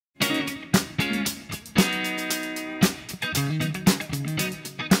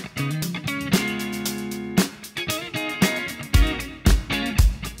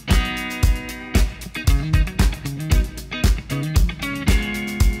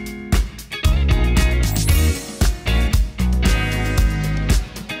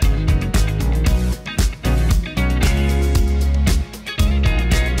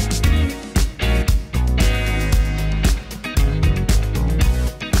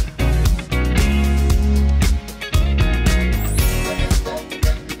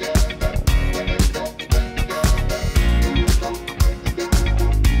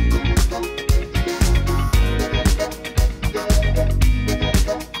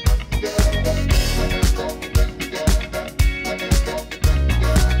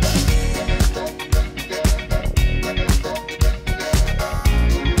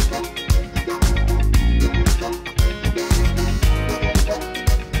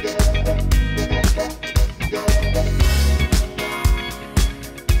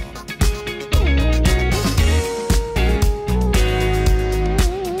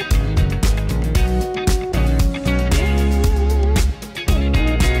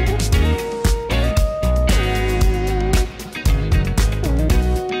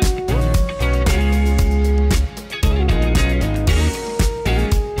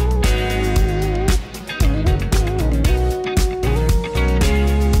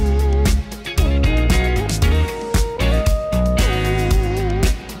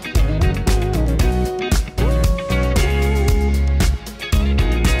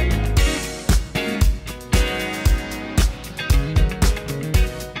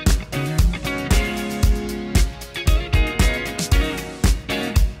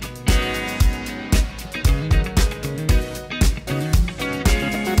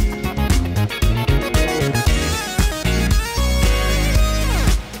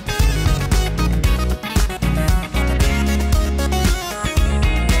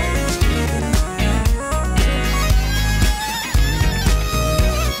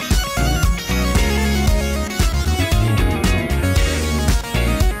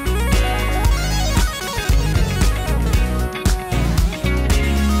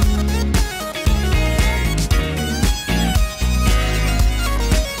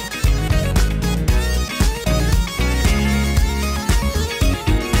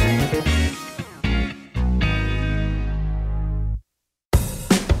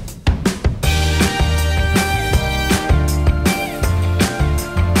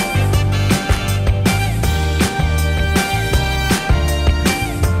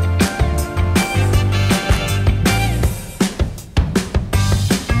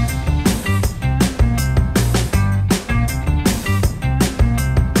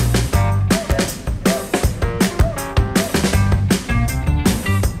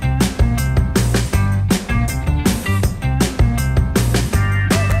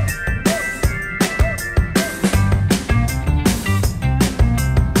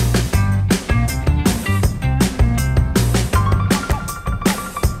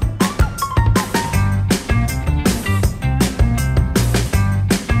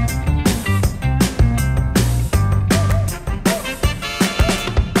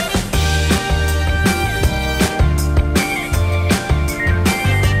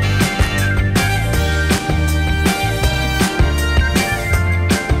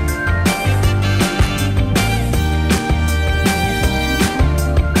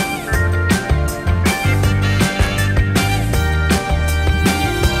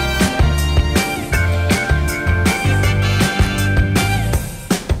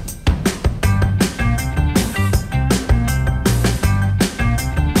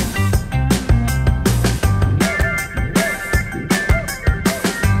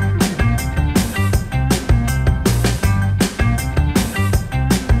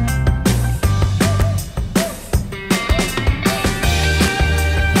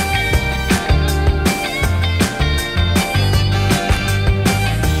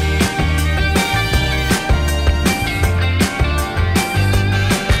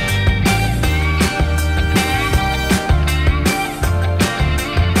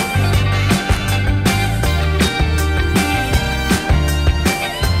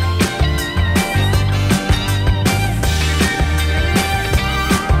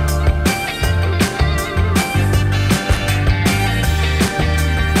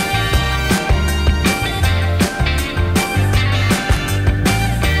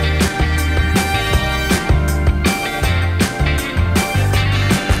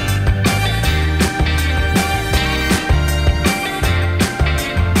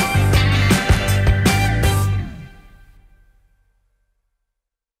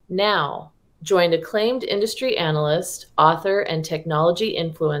Now, join acclaimed industry analyst, author, and technology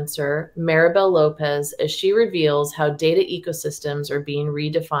influencer Maribel Lopez as she reveals how data ecosystems are being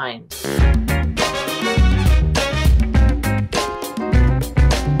redefined.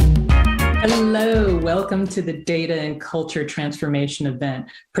 Hello, welcome to the Data and Culture Transformation event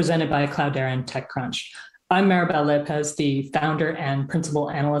presented by Cloudera and TechCrunch. I'm Maribel Lopez, the founder and principal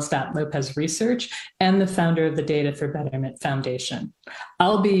analyst at Lopez Research and the founder of the Data for Betterment Foundation.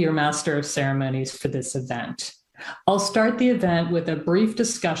 I'll be your master of ceremonies for this event. I'll start the event with a brief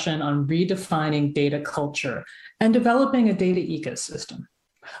discussion on redefining data culture and developing a data ecosystem.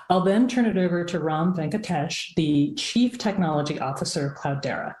 I'll then turn it over to Ram Venkatesh, the Chief Technology Officer of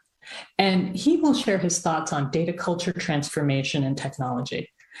Cloudera, and he will share his thoughts on data culture transformation and technology.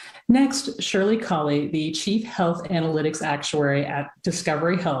 Next, Shirley Colley, the Chief Health Analytics Actuary at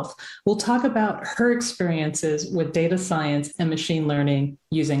Discovery Health, will talk about her experiences with data science and machine learning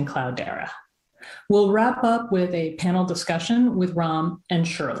using Cloudera. We'll wrap up with a panel discussion with Ram and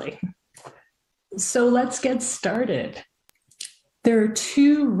Shirley. So let's get started. There are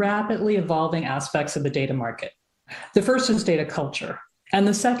two rapidly evolving aspects of the data market. The first is data culture, and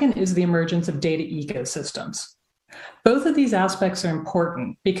the second is the emergence of data ecosystems. Both of these aspects are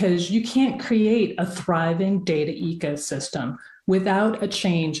important because you can't create a thriving data ecosystem without a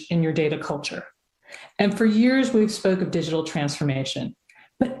change in your data culture. And for years, we've spoke of digital transformation,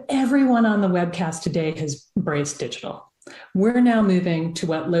 but everyone on the webcast today has embraced digital. We're now moving to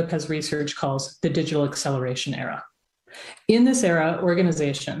what Lopez Research calls the digital acceleration era. In this era,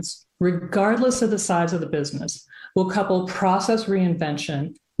 organizations, regardless of the size of the business, will couple process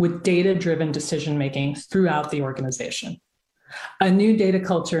reinvention with data-driven decision-making throughout the organization. A new data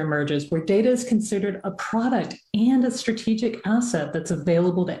culture emerges where data is considered a product and a strategic asset that's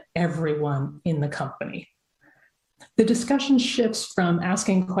available to everyone in the company. The discussion shifts from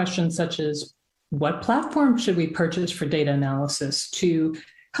asking questions such as, what platform should we purchase for data analysis, to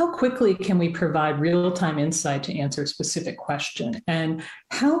how quickly can we provide real-time insight to answer a specific question, and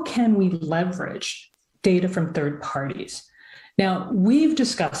how can we leverage data from third parties? Now, we've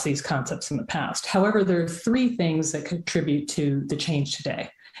discussed these concepts in the past. However, there are three things that contribute to the change today.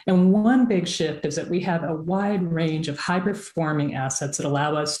 And one big shift is that we have a wide range of high-performing assets that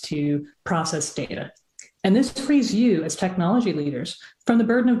allow us to process data. And this frees you as technology leaders from the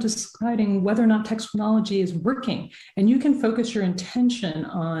burden of deciding whether or not technology is working. And you can focus your intention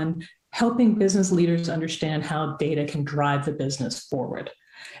on helping business leaders understand how data can drive the business forward.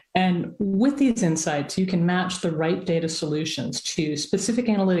 And with these insights, you can match the right data solutions to specific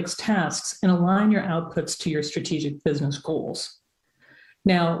analytics tasks and align your outputs to your strategic business goals.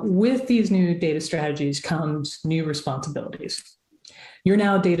 Now, with these new data strategies comes new responsibilities. You're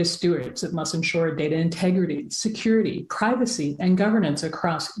now data stewards that must ensure data integrity, security, privacy, and governance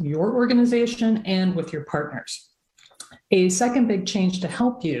across your organization and with your partners. A second big change to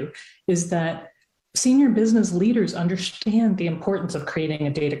help you is that senior business leaders understand the importance of creating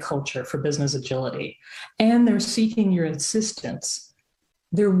a data culture for business agility, and they're seeking your assistance.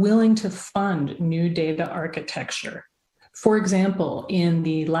 They're willing to fund new data architecture. For example, in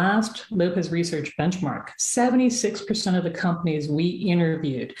the last Lopez Research benchmark, 76% of the companies we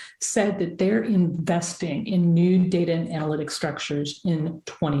interviewed said that they're investing in new data and analytic structures in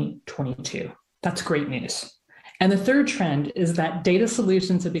 2022. That's great news. And the third trend is that data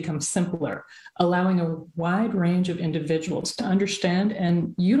solutions have become simpler, allowing a wide range of individuals to understand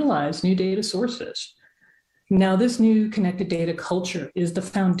and utilize new data sources. Now, this new connected data culture is the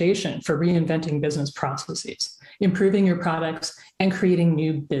foundation for reinventing business processes, improving your products, and creating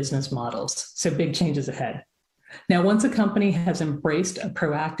new business models. So big changes ahead. Now, once a company has embraced a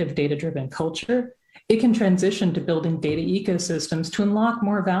proactive data-driven culture, it can transition to building data ecosystems to unlock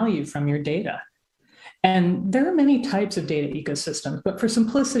more value from your data. And there are many types of data ecosystems, but for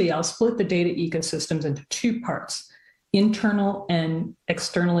simplicity, I'll split the data ecosystems into two parts: internal and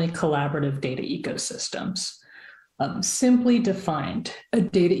externally collaborative data ecosystems. Simply defined, a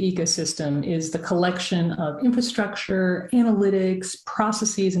data ecosystem is the collection of infrastructure, analytics,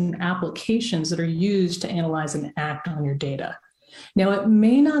 processes, and applications that are used to analyze and act on your data. Now, it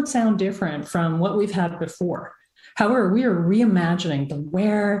may not sound different from what we've had before. However, we are reimagining the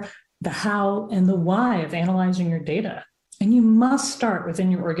where, the how, and the why of analyzing your data. And you must start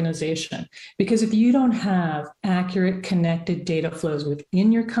within your organization, because if you don't have accurate connected data flows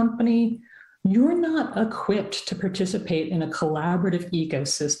within your company, you're not equipped to participate in a collaborative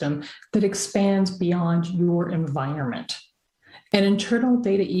ecosystem that expands beyond your environment. An internal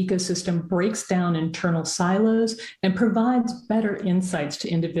data ecosystem breaks down internal silos and provides better insights to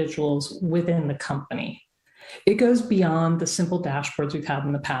individuals within the company. It goes beyond the simple dashboards we've had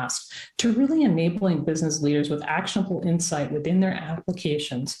in the past to really enabling business leaders with actionable insight within their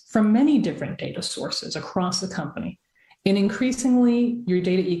applications from many different data sources across the company. And increasingly, your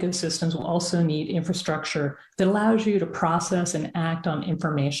data ecosystems will also need infrastructure that allows you to process and act on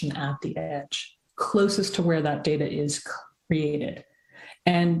information at the edge, closest to where that data is created.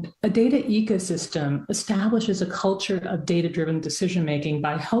 And a data ecosystem establishes a culture of data-driven decision-making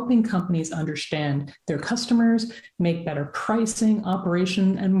by helping companies understand their customers, make better pricing,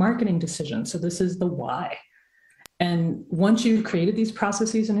 operation, and marketing decisions. So this is the why. And once you've created these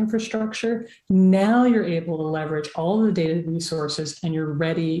processes and infrastructure, now you're able to leverage all the data resources and you're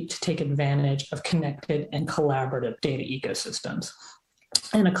ready to take advantage of connected and collaborative data ecosystems.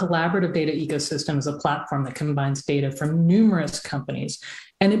 And a collaborative data ecosystem is a platform that combines data from numerous companies,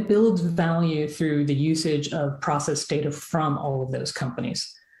 and it builds value through the usage of processed data from all of those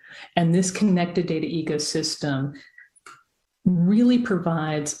companies. And this connected data ecosystem really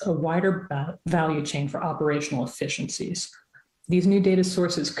provides a wider value chain for operational efficiencies. These new data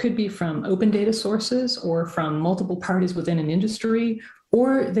sources could be from open data sources or from multiple parties within an industry,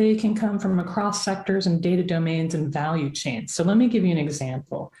 or they can come from across sectors and data domains and value chains. So let me give you an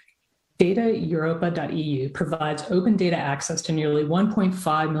example. DataEuropa.eu provides open data access to nearly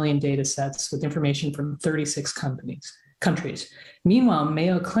 1.5 million data sets with information from 36 countries. Meanwhile,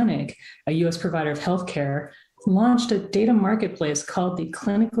 Mayo Clinic, a US provider of healthcare, launched a data marketplace called the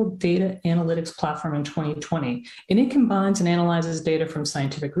Clinical Data Analytics Platform in 2020. And it combines and analyzes data from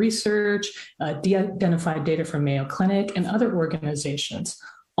scientific research, de-identified data from Mayo Clinic and other organizations,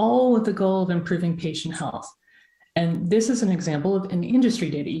 all with the goal of improving patient health. And this is an example of an industry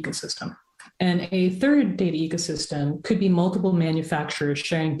data ecosystem. And a third data ecosystem could be multiple manufacturers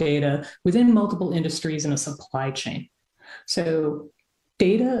sharing data within multiple industries in a supply chain. So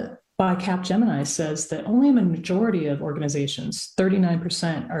data by Capgemini says that only a majority of organizations,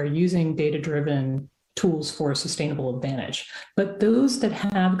 39%, are using data-driven tools for sustainable advantage. But those that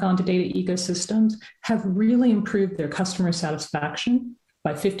have gone to data ecosystems have really improved their customer satisfaction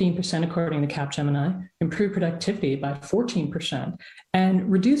by 15%, according to Capgemini, improved productivity by 14%,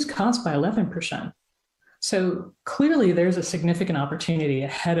 and reduced costs by 11%. So clearly there's a significant opportunity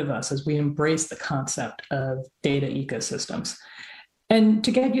ahead of us as we embrace the concept of data ecosystems. And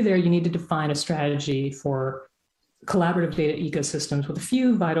to get you there, you need to define a strategy for collaborative data ecosystems with a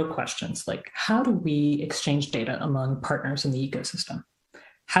few vital questions, like how do we exchange data among partners in the ecosystem?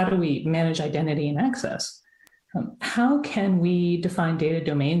 How do we manage identity and access? How can we define data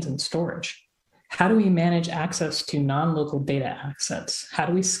domains and storage? How do we manage access to non-local data assets? How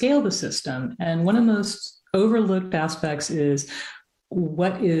do we scale the system? And one of the most overlooked aspects is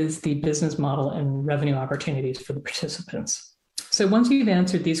what is the business model and revenue opportunities for the participants? So once you've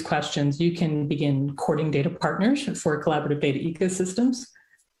answered these questions, you can begin courting data partners for collaborative data ecosystems.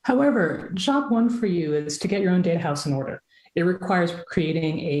 However, job one for you is to get your own data house in order. It requires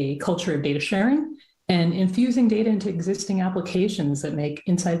creating a culture of data sharing and infusing data into existing applications that make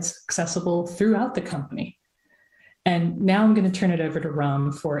insights accessible throughout the company. And now I'm going to turn it over to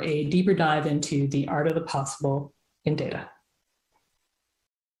Ram for a deeper dive into the art of the possible in data.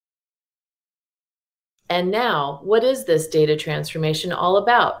 And now, what is this data transformation all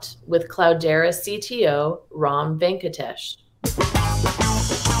about? With Cloudera CTO, Ram Venkatesh.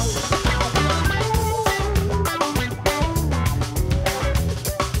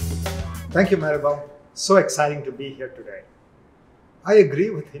 Thank you, Maribel. So exciting to be here today. I agree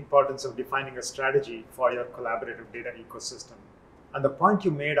with the importance of defining a strategy for your collaborative data ecosystem. And the point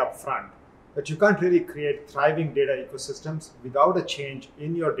you made up front, that you can't really create thriving data ecosystems without a change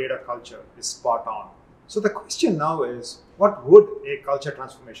in your data culture, is spot on. So the question now is, what would a culture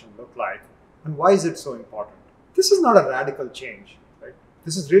transformation look like, and why is it so important? This is not a radical change, right?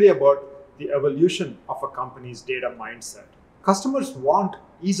 This is really about the evolution of a company's data mindset. Customers want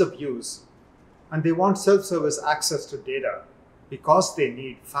ease of use, and they want self-service access to data because they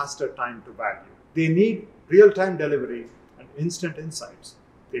need faster time to value. They need real-time delivery and instant insights.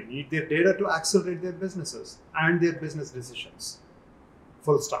 They need their data to accelerate their businesses and their business decisions.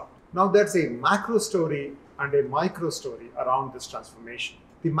 Full stop. Now there's a macro story and a micro story around this transformation.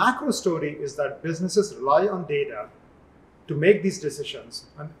 The macro story is that businesses rely on data to make these decisions,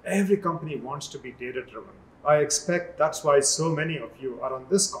 and every company wants to be data-driven. I expect that's why so many of you are on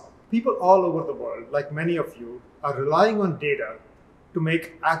this call. People all over the world, like many of you, are relying on data to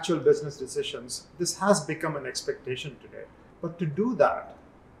make actual business decisions. This has become an expectation today. But to do that,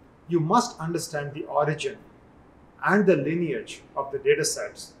 you must understand the origin and the lineage of the data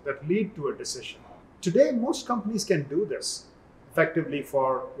sets that lead to a decision. Today, most companies can do this effectively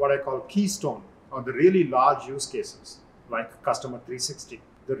for what I call keystone or the really large use cases like Customer 360.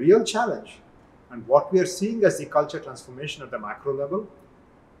 The real challenge, and what we are seeing as the culture transformation at the macro level,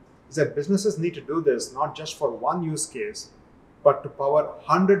 is that businesses need to do this not just for one use case, but to power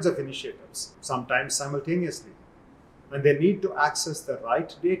hundreds of initiatives, sometimes simultaneously. And they need to access the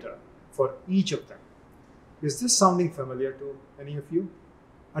right data for each of them. Is this sounding familiar to any of you?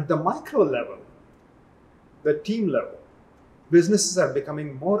 At the micro level, the team level, businesses are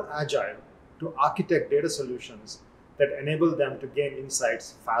becoming more agile to architect data solutions that enable them to gain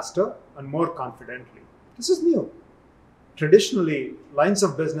insights faster and more confidently. This is new. Traditionally, lines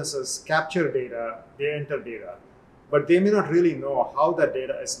of businesses capture data, they enter data, but they may not really know how that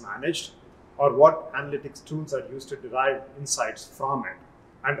data is managed or what analytics tools are used to derive insights from it.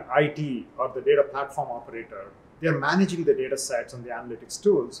 And IT, or the data platform operator, they're managing the data sets and the analytics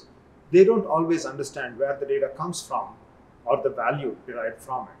tools. They don't always understand where the data comes from or the value derived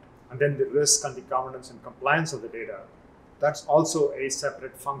from it. And then the risk and the governance and compliance of the data, that's also a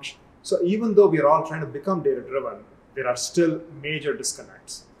separate function. So even though we are all trying to become data-driven, there are still major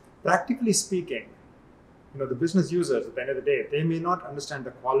disconnects. Practically speaking, the business users at the end of the day, they may not understand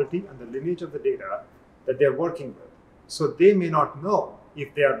the quality and the lineage of the data that they're working with. So they may not know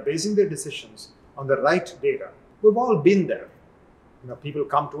if they are basing their decisions on the right data. We've all been there. People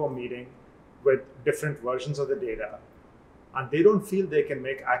come to a meeting with different versions of the data, and they don't feel they can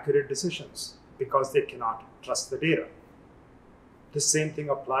make accurate decisions because they cannot trust the data. The same thing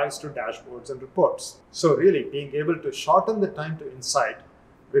applies to dashboards and reports. So really, being able to shorten the time to insight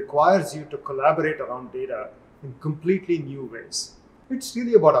requires you to collaborate around data in completely new ways. It's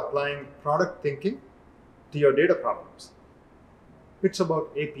really about applying product thinking to your data problems. It's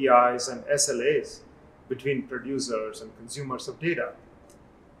about APIs and SLAs between producers and consumers of data.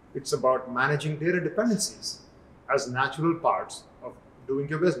 It's about managing data dependencies as natural parts of doing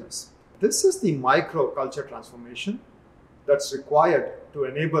your business. This is the micro culture transformation that's required to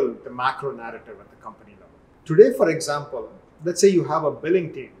enable the macro narrative at the company level. Today, for example, let's say you have a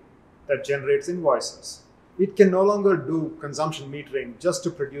billing team that generates invoices. It can no longer do consumption metering just to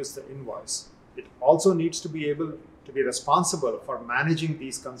produce the invoice. It also needs to be able to be responsible for managing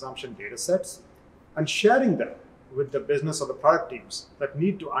these consumption data sets and sharing them with the business or the product teams that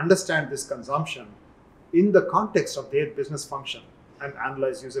need to understand this consumption in the context of their business function and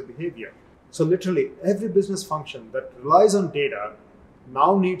analyze user behavior. So literally every business function that relies on data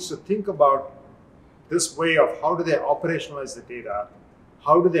now needs to think about this way of how do they operationalize the data,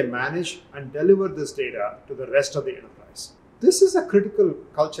 how do they manage and deliver this data to the rest of the enterprise. This is a critical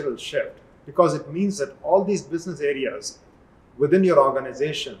cultural shift because it means that all these business areas within your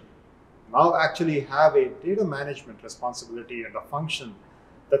organization now actually have a data management responsibility and a function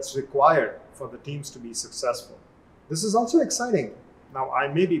that's required for the teams to be successful. This is also exciting. Now, I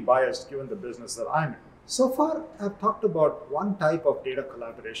may be biased given the business that I'm in. So far, I've talked about one type of data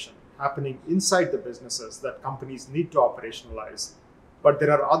collaboration happening inside the businesses that companies need to operationalize, but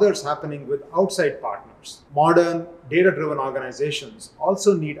there are others happening with outside partners. Modern data-driven organizations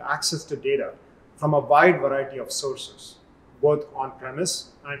also need access to data from a wide variety of sources, both on-premise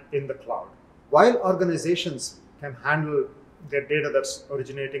and in the cloud. While organizations can handle their data that's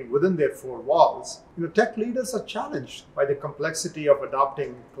originating within their four walls, tech leaders are challenged by the complexity of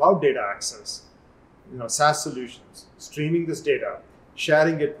adopting cloud data access, SaaS solutions, streaming this data,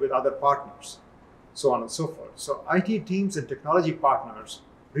 sharing it with other partners, so on and so forth. So IT teams and technology partners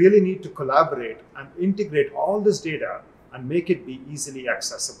really need to collaborate and integrate all this data and make it be easily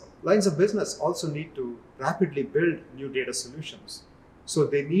accessible. Lines of business also need to rapidly build new data solutions. So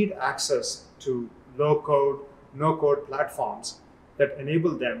they need access to low-code, no-code platforms that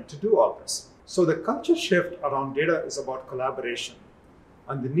enable them to do all this. So the culture shift around data is about collaboration,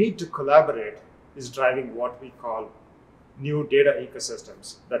 and the need to collaborate is driving what we call new data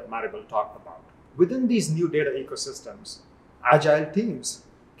ecosystems that Maribel talked about. Within these new data ecosystems, agile teams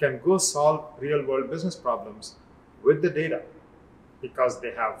can go solve real-world business problems with the data because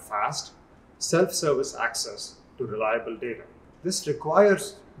they have fast, self-service access to reliable data. This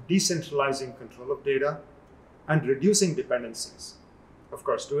requires decentralizing control of data and reducing dependencies. Of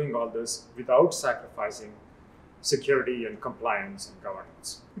course, doing all this without sacrificing security and compliance and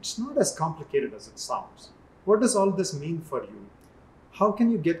governance. It's not as complicated as it sounds. What does all this mean for you? How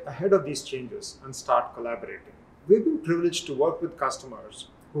can you get ahead of these changes and start collaborating? We've been privileged to work with customers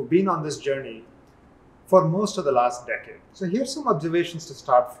who've been on this journey for most of the last decade. So here's some observations to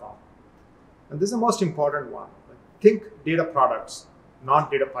start from. And this is the most important one. Think data products,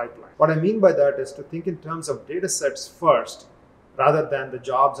 not data pipeline. What I mean by that is to think in terms of data sets first, rather than the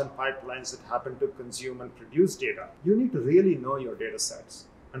jobs and pipelines that happen to consume and produce data. You need to really know your data sets.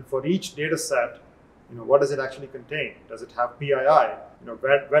 And for each data set, what does it actually contain? Does it have PII?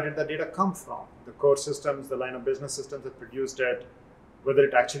 Where did the data come from? The core systems, the line of business systems that produced it, whether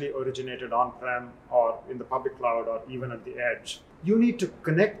it actually originated on-prem or in the public cloud or even at the edge. You need to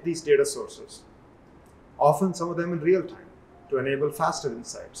connect these data sources, often some of them in real time, to enable faster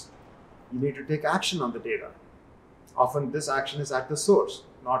insights. You need to take action on the data. Often this action is at the source,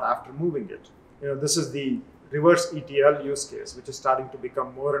 not after moving it. This is the reverse ETL use case, which is starting to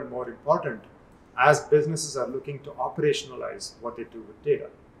become more and more important as businesses are looking to operationalize what they do with data.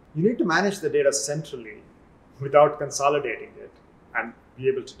 You need to manage the data centrally without consolidating it and be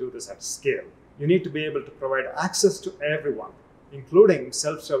able to do this at scale. You need to be able to provide access to everyone, including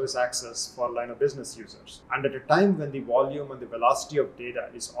self-service access for line of business users. And at a time when the volume and the velocity of data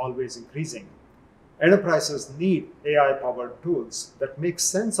is always increasing, enterprises need AI-powered tools that make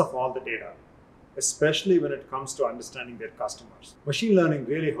sense of all the data, especially when it comes to understanding their customers. Machine learning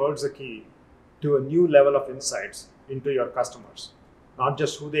really holds the key to a new level of insights into your customers, not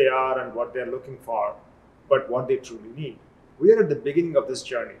just who they are and what they're looking for, but what they truly need. We are at the beginning of this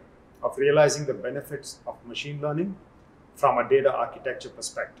journey of realizing the benefits of machine learning from a data architecture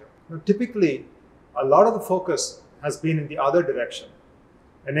perspective. Typically, a lot of the focus has been in the other direction,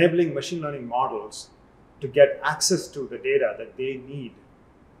 enabling machine learning models to get access to the data that they need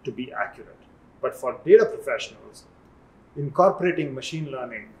to be accurate. But for data professionals, incorporating machine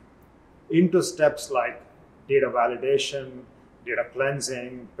learning into steps like data validation, data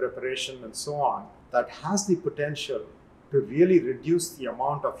cleansing, preparation, and so on, that has the potential to really reduce the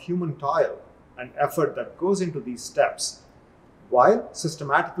amount of human toil and effort that goes into these steps while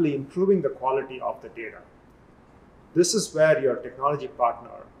systematically improving the quality of the data. This is where your technology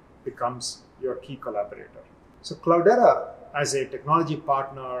partner becomes your key collaborator. So Cloudera, as a technology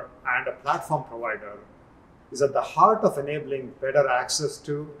partner and a platform provider, is at the heart of enabling better access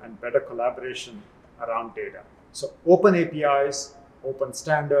to and better collaboration around data. So open APIs, open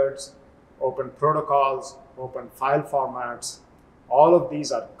standards, open protocols, open file formats, all of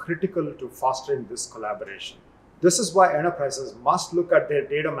these are critical to fostering this collaboration. This is why enterprises must look at their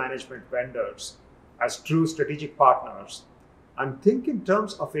data management vendors as true strategic partners and think in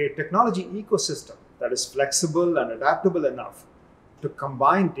terms of a technology ecosystem that is flexible and adaptable enough to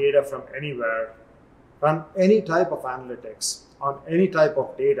combine data from anywhere, run any type of analytics on any type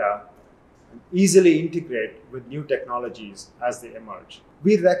of data, and easily integrate with new technologies as they emerge.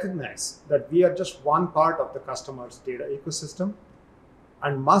 We recognize that we are just one part of the customer's data ecosystem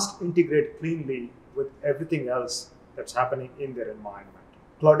and must integrate cleanly with everything else that's happening in their environment.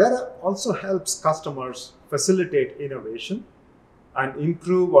 Cloudera also helps customers facilitate innovation and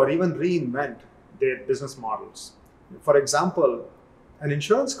improve or even reinvent their business models. For example, an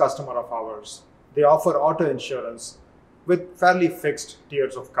insurance customer of ours, they offer auto insurance with fairly fixed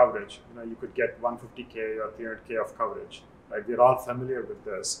tiers of coverage. You could get 150K or 300K of coverage. Right? We're all familiar with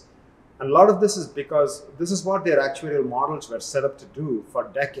this. And a lot of this is because this is what their actuarial models were set up to do for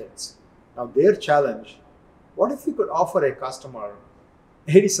decades. Now their challenge, what if we could offer a customer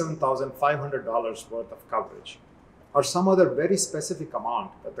 $87,500 worth of coverage or some other very specific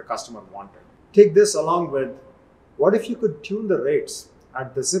amount that the customer wanted? Take this along with, what if you could tune the rates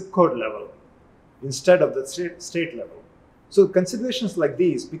at the zip code level instead of the state level? So considerations like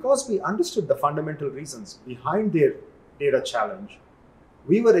these, because we understood the fundamental reasons behind their data challenge,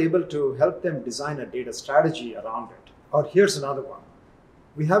 we were able to help them design a data strategy around it. Or here's another one.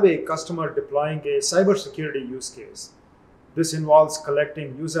 We have a customer deploying a cybersecurity use case. This involves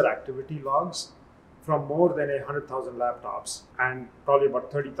collecting user activity logs from more than 100,000 laptops and probably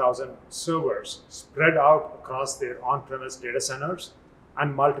about 30,000 servers spread out across their on-premise data centers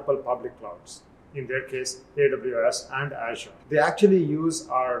and multiple public clouds, in their case, AWS and Azure. They actually use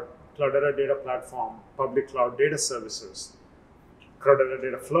our Cloudera Data Platform public cloud data services, Cloudera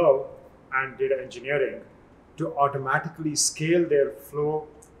Data Flow, and data engineering to automatically scale their flow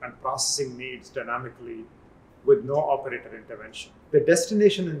and processing needs dynamically with no operator intervention. The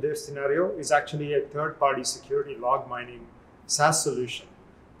destination in their scenario is actually a third-party security log mining SaaS solution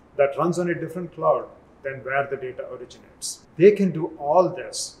that runs on a different cloud than where the data originates. They can do all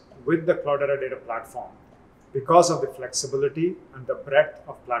this with the Cloudera Data Platform because of the flexibility and the breadth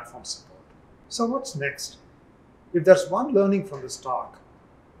of platform support. So what's next? If there's one learning from this talk,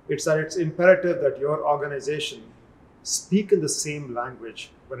 it's that it's imperative that your organization speak in the same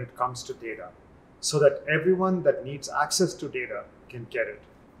language when it comes to data, so that everyone that needs access to data can get it.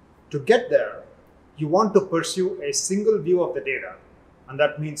 To get there, you want to pursue a single view of the data, and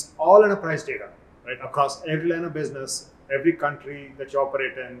that means all enterprise data, right, across every line of business, every country that you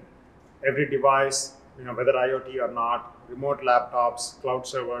operate in, every device, whether IoT or not, remote laptops, cloud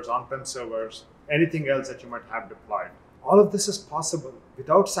servers, on-prem servers, anything else that you might have deployed. All of this is possible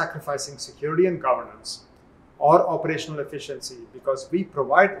without sacrificing security and governance or operational efficiency, because we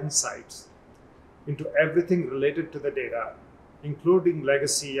provide insights into everything related to the data, including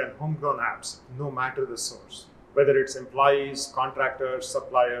legacy and homegrown apps, no matter the source, whether it's employees, contractors,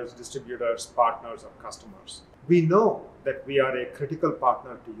 suppliers, distributors, partners, or customers. We know that we are a critical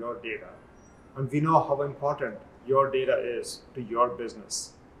partner to your data, and we know how important your data is to your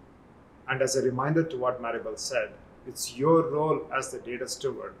business. And as a reminder to what Maribel said, it's your role as the data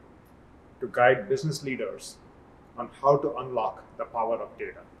steward to guide business leaders on how to unlock the power of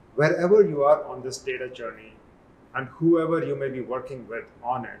data. Wherever you are on this data journey and whoever you may be working with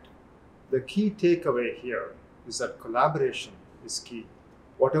on it, the key takeaway here is that collaboration is key.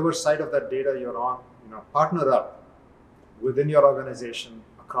 Whatever side of that data you're on, partner up within your organization,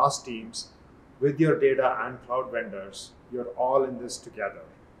 across teams, with your data and cloud vendors. You're all in this together.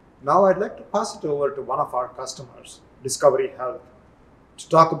 Now I'd like to pass it over to one of our customers, Discovery Health, to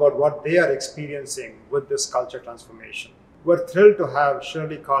talk about what they are experiencing with this culture transformation. We're thrilled to have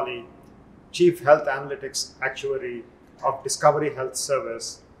Shirley Colley, Chief Health Analytics Actuary of Discovery Health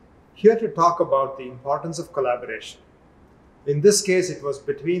Service, here to talk about the importance of collaboration. In this case, it was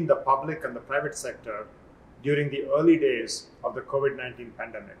between the public and the private sector during the early days of the COVID-19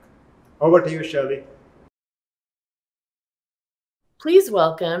 pandemic. Over to you, Shirley. Please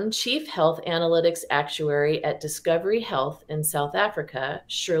welcome Chief Health Analytics Actuary at Discovery Health in South Africa,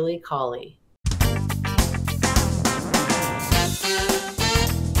 Shirley Colley.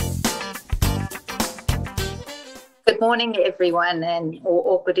 Good morning, everyone,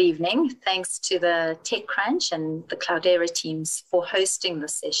 or good evening. Thanks to the TechCrunch and the Cloudera teams for hosting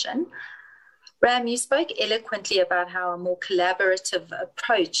this session. Ram, you spoke eloquently about how a more collaborative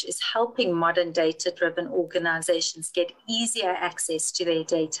approach is helping modern data-driven organizations get easier access to their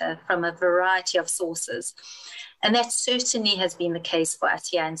data from a variety of sources. And that certainly has been the case for us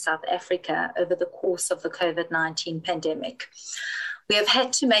here in South Africa over the course of the COVID-19 pandemic. We have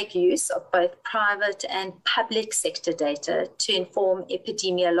had to make use of both private and public sector data to inform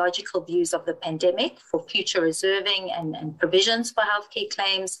epidemiological views of the pandemic for future reserving and provisions for healthcare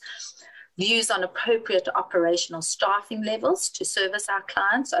claims, views on appropriate operational staffing levels to service our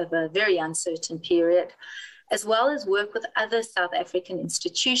clients over a very uncertain period, as well as work with other South African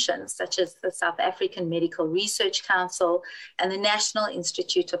institutions such as the South African Medical Research Council and the National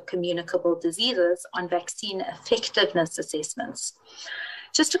Institute of Communicable Diseases on vaccine effectiveness assessments.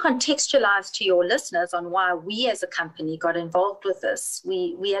 Just to contextualize to your listeners on why we as a company got involved with this,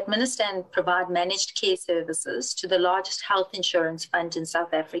 we administer and provide managed care services to the largest health insurance fund in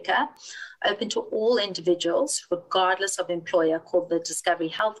South Africa, open to all individuals, regardless of employer, called the Discovery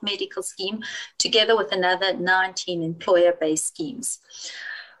Health Medical Scheme, together with another 19 employer-based schemes.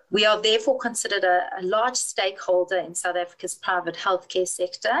 We are therefore considered a large stakeholder in South Africa's private healthcare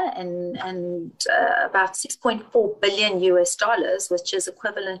sector, and about $6.4 billion, which is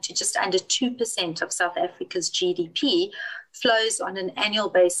equivalent to just under 2% of South Africa's GDP, flows on an annual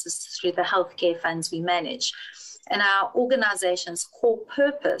basis through the healthcare funds we manage. And our organization's core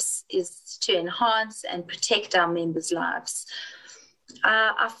purpose is to enhance and protect our members' lives.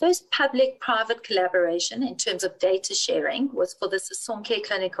 Our first public-private collaboration in terms of data sharing was for the Sisonke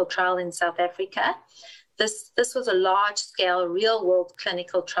clinical trial in South Africa. This was a large-scale, real-world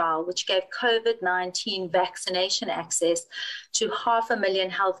clinical trial which gave COVID-19 vaccination access to 500,000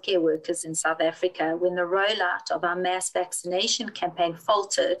 healthcare workers in South Africa when the rollout of our mass vaccination campaign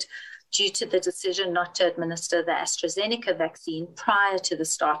faltered due to the decision not to administer the AstraZeneca vaccine prior to the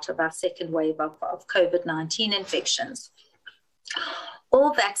start of our second wave of COVID-19 infections.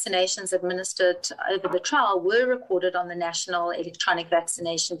 All vaccinations administered over the trial were recorded on the National Electronic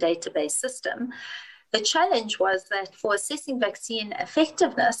Vaccination Database system. The challenge was that for assessing vaccine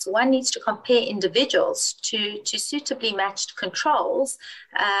effectiveness, one needs to compare individuals to suitably matched controls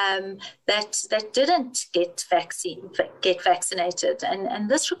that didn't get vaccinated. And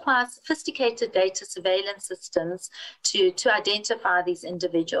this requires sophisticated data surveillance systems to identify these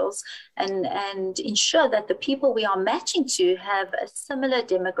individuals and ensure that the people we are matching to have a similar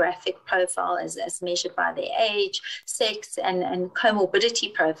demographic profile as measured by their age, sex, and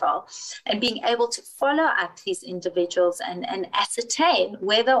comorbidity profile, and being able to follow up these individuals and ascertain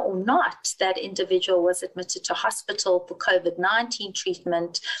whether or not that individual was admitted to hospital for COVID-19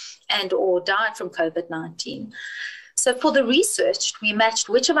 treatment and or died from COVID-19. So for the research, we matched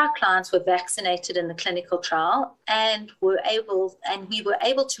which of our clients were vaccinated in the clinical trial, and we were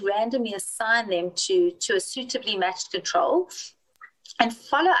able to randomly assign them to a suitably matched control and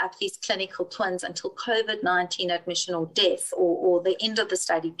follow up these clinical twins until COVID-19 admission or death, or the end of the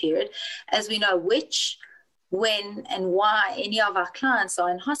study period, as we know which, when, and why any of our clients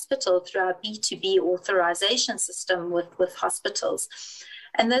are in hospital through our B2B authorization system with hospitals.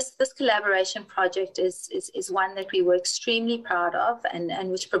 And this collaboration project is one that we were extremely proud of, and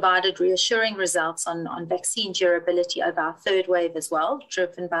which provided reassuring results on vaccine durability over our third wave as well,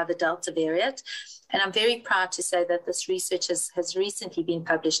 driven by the Delta variant. And I'm very proud to say that this research has recently been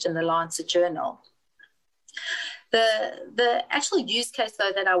published in the Lancet Journal. The actual use case,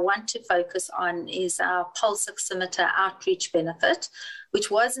 though, that I want to focus on is our pulse oximeter outreach benefit, which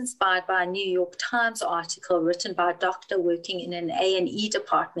was inspired by a New York Times article written by a doctor working in an A&E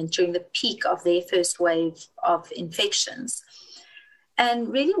department during the peak of their first wave of infections. And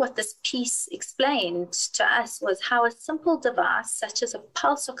really what this piece explained to us was how a simple device such as a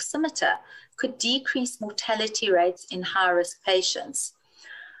pulse oximeter could decrease mortality rates in high-risk patients.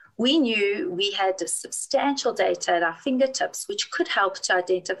 We knew we had substantial data at our fingertips, which could help to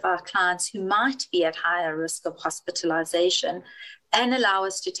identify clients who might be at higher risk of hospitalization and allow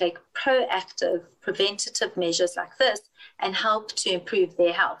us to take proactive preventative measures like this and help to improve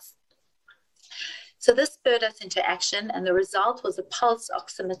their health. So this spurred us into action, and the result was a pulse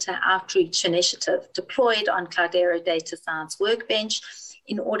oximeter outreach initiative deployed on Cloudera Data Science Workbench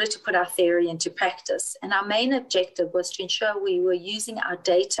in order to put our theory into practice. And our main objective was to ensure we were using our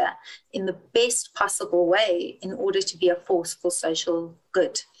data in the best possible way in order to be a force for social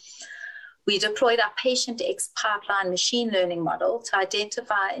good. We deployed our patient X pipeline machine learning model to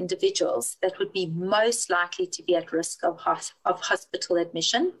identify individuals that would be most likely to be at risk of hospital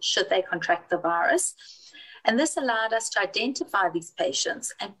admission should they contract the virus. And this allowed us to identify these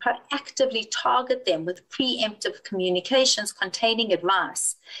patients and proactively target them with preemptive communications containing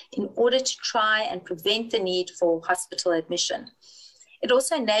advice in order to try and prevent the need for hospital admission. It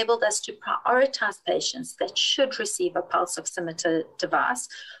also enabled us to prioritize patients that should receive a pulse oximeter device,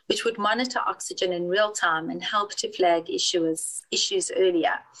 which would monitor oxygen in real time and help to flag issues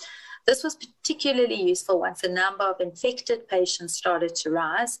earlier. This was particularly useful once the number of infected patients started to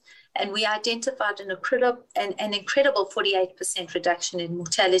rise, and we identified an incredible 48% reduction in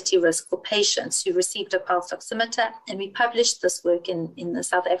mortality risk for patients who received a pulse oximeter, and we published this work in the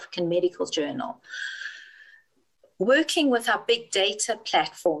South African Medical Journal. Working with our big data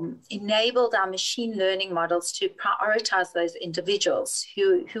platform enabled our machine learning models to prioritize those individuals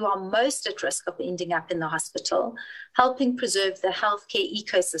who are most at risk of ending up in the hospital, helping preserve the healthcare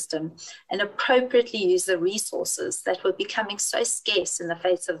ecosystem and appropriately use the resources that were becoming so scarce in the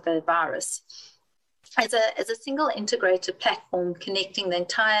face of the virus. As a single integrated platform connecting the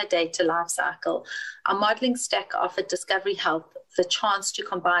entire data lifecycle, our modeling stack offered Discovery Health the chance to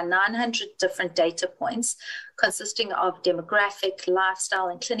combine 900 different data points consisting of demographic, lifestyle,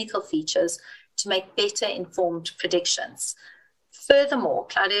 and clinical features to make better informed predictions. Furthermore,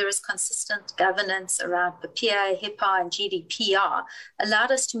 Cloudera's consistent governance around PAPIA, HIPAA, and GDPR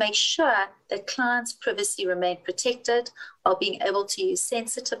allowed us to make sure that clients' privacy remained protected while being able to use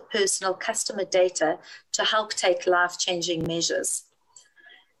sensitive personal customer data to help take life-changing measures.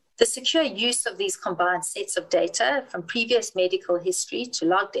 The secure use of these combined sets of data from previous medical history to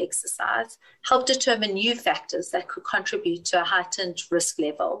logged exercise helped determine new factors that could contribute to a heightened risk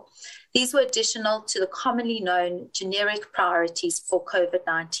level. These were additional to the commonly known generic priorities for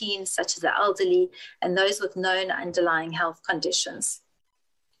COVID-19, such as the elderly and those with known underlying health conditions.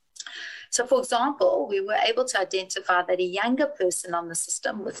 So, for example, we were able to identify that a younger person on the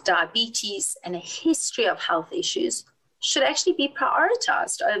system with diabetes and a history of health issues should actually be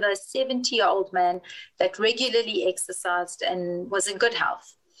prioritized over a 70-year-old man that regularly exercised and was in good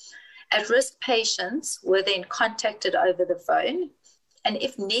health. At-risk patients were then contacted over the phone and,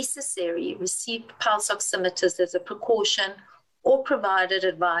 if necessary, received pulse oximeters as a precaution or provided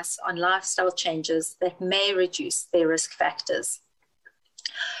advice on lifestyle changes that may reduce their risk factors.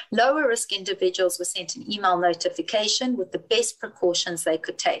 Lower risk individuals were sent an email notification with the best precautions they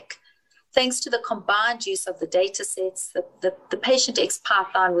could take. Thanks to the combined use of the data sets, the patient X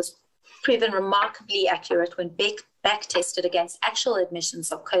pipeline was proven remarkably accurate when back-tested against actual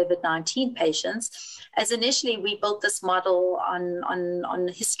admissions of COVID-19 patients, as initially we built this model on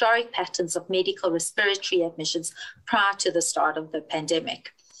historic patterns of medical respiratory admissions prior to the start of the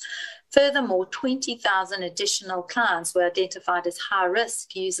pandemic. Furthermore, 20,000 additional clients were identified as high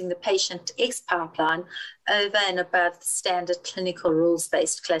risk using the patient X pipeline over and above the standard clinical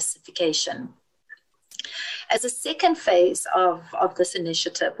rules-based classification. As a second phase of this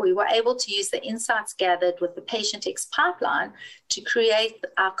initiative, we were able to use the insights gathered with the Patient X pipeline to create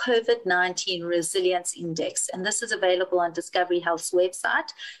our COVID-19 Resilience Index. And this is available on Discovery Health's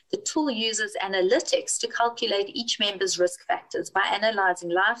website. The tool uses analytics to calculate each member's risk factors by analyzing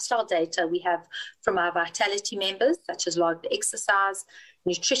lifestyle data we have from our Vitality members, such as logged exercise,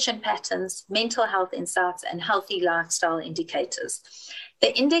 nutrition patterns, mental health insights, and healthy lifestyle indicators.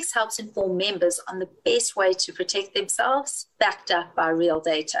 The index helps inform members on the best way to protect themselves, backed up by real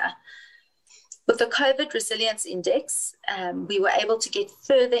data. With the COVID Resilience Index, we were able to get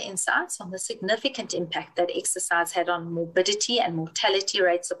further insights on the significant impact that exercise had on morbidity and mortality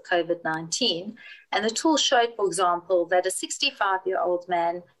rates of COVID-19. And the tool showed, for example, that a 65-year-old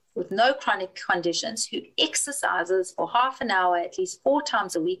man with no chronic conditions who exercises for half an hour at least 4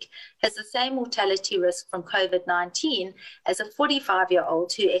 times a week has the same mortality risk from COVID-19 as a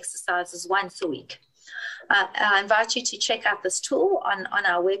 45-year-old who exercises once a week. I invite you to check out this tool on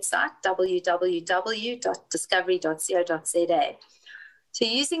our website, www.discovery.co.za. So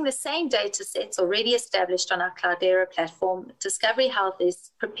using the same data sets already established on our Cloudera platform, Discovery Health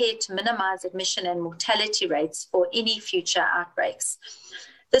is prepared to minimize admission and mortality rates for any future outbreaks.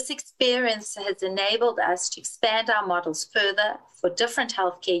 This experience has enabled us to expand our models further for different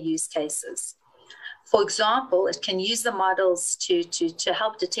healthcare use cases. For example, it can use the models to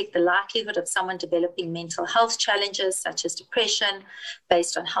help detect the likelihood of someone developing mental health challenges such as depression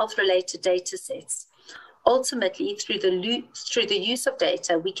based on health-related data sets. Ultimately, through the use of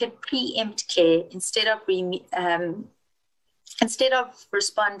data, we can preempt care instead of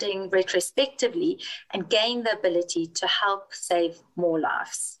responding retrospectively and gain the ability to help save more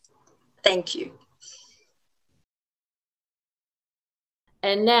lives. Thank you.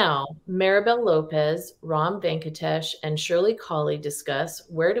 And now, Maribel Lopez, Ram Venkatesh, and Shirley Colley discuss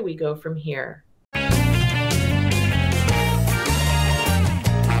where do we go from here.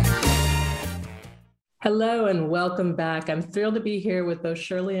 Hello and welcome back. I'm thrilled to be here with both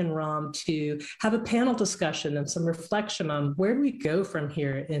Shirley and Ram to have a panel discussion and some reflection on where do we go from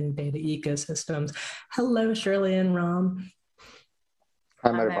here in data ecosystems. Hello, Shirley and Ram.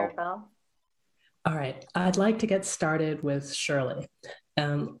 Hi, Maribel. All right, I'd like to get started with Shirley.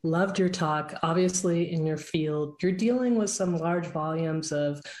 Loved your talk. Obviously, in your field, you're dealing with some large volumes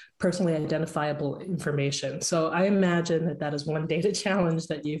of personally identifiable information. So I imagine that that is one data challenge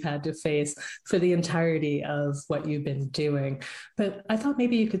that you've had to face for the entirety of what you've been doing. But I thought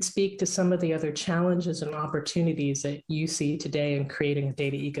maybe you could speak to some of the other challenges and opportunities that you see today in creating a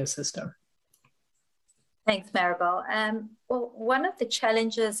data ecosystem. Thanks, Maribel. Well, one of the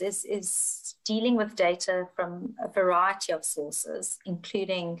challenges is dealing with data from a variety of sources,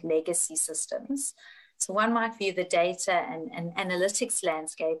 including legacy systems. So one might view the data and analytics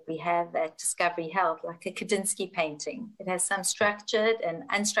landscape we have at Discovery Health like a Kandinsky painting. It has some structured and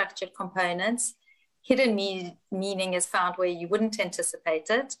unstructured components. Hidden meaning is found where you wouldn't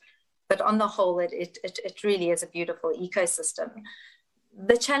anticipate it, but on the whole, it really is a beautiful ecosystem.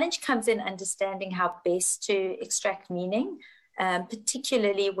 The challenge comes in understanding how best to extract meaning,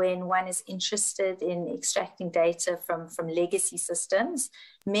 particularly when one is interested in extracting data from legacy systems.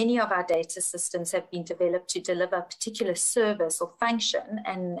 Many of our data systems have been developed to deliver a particular service or function,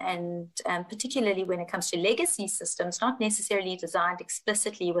 and particularly when it comes to legacy systems, not necessarily designed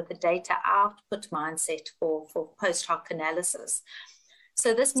explicitly with a data output mindset for post hoc analysis.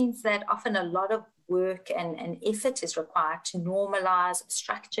 So this means that often a lot of work and effort is required to normalize,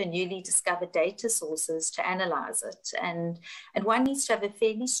 structure newly discovered data sources to analyze it. And one needs to have a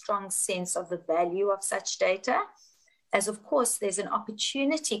fairly strong sense of the value of such data, as of course there's an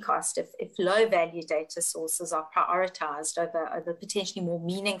opportunity cost if low value data sources are prioritized over potentially more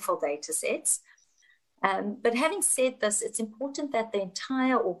meaningful data sets. But having said this, it's important that the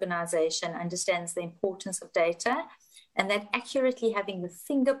entire organization understands the importance of data, and that accurately having the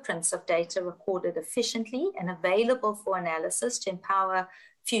fingerprints of data recorded efficiently and available for analysis to empower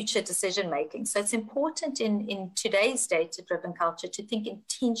future decision-making. So it's important in today's data-driven culture to think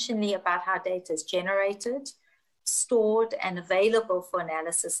intentionally about how data is generated, stored, and available for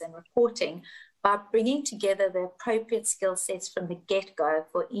analysis and reporting by bringing together the appropriate skill sets from the get-go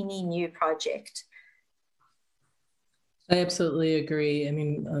for any new project. I absolutely agree. I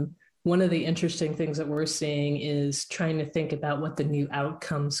mean, one of the interesting things that we're seeing is trying to think about what the new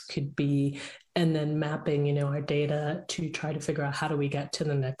outcomes could be and then mapping, our data to try to figure out how do we get to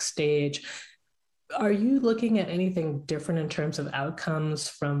the next stage. Are you looking at anything different in terms of outcomes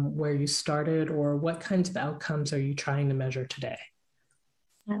from where you started, or what kinds of outcomes are you trying to measure today?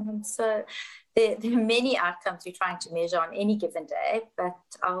 So there are many outcomes we're trying to measure on any given day, but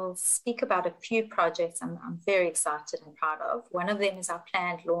I'll speak about a few projects I'm very excited and proud of. One of them is our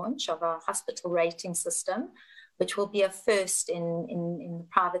planned launch of our hospital rating system, which will be a first in the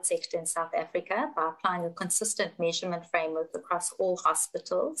private sector in South Africa by applying a consistent measurement framework across all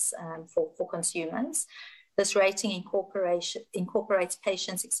hospitals for consumers. This rating incorporates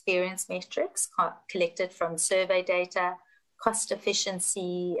patients' experience metrics collected from survey data, cost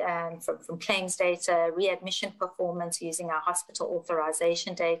efficiency from claims data, readmission performance using our hospital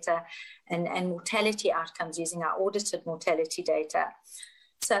authorization data, and mortality outcomes using our audited mortality data.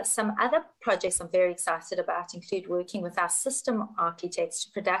 So some other projects I'm very excited about include working with our system architects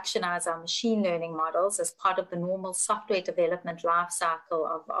to productionize our machine learning models as part of the normal software development lifecycle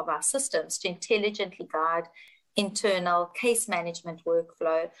of our systems to intelligently guide internal case management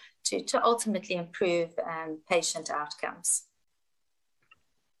workflow to ultimately improve patient outcomes.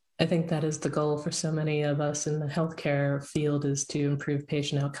 I think that is the goal for so many of us in the healthcare field, is to improve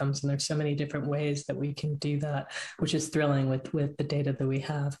patient outcomes. And there's so many different ways that we can do that, which is thrilling with the data that we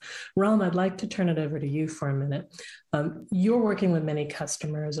have. Ram, I'd like to turn it over to you for a minute. You're working with many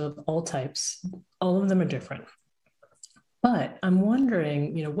customers of all types. All of them are different. But I'm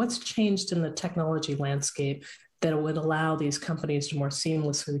wondering, what's changed in the technology landscape that would allow these companies to more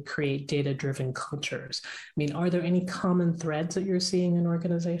seamlessly create data-driven cultures? I mean, are there any common threads that you're seeing in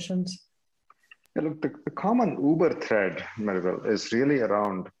organizations? Yeah, look, the common Uber thread, Maribel, is really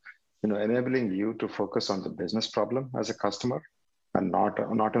around enabling you to focus on the business problem as a customer and not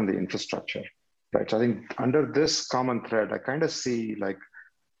on the infrastructure, right? So I think under this common thread, I kind of see like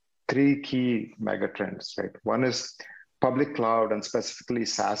three key megatrends, right? One is public cloud and specifically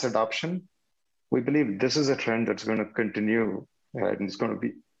SaaS adoption. We believe this is a trend that's going to continue, and it's going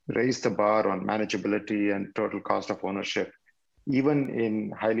to raise the bar on manageability and total cost of ownership, even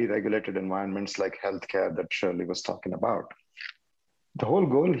in highly regulated environments like healthcare that Shirley was talking about. The whole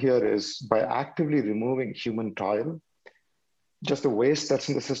goal here is by actively removing human toil, just the waste that's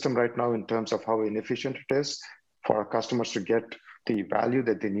in the system right now in terms of how inefficient it is for our customers to get the value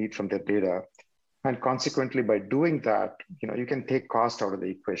that they need from their data. And consequently, by doing that, you can take cost out of the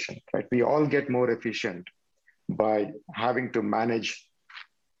equation, right? We all get more efficient by having to manage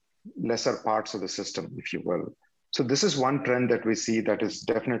lesser parts of the system, if you will. So this is one trend that we see that is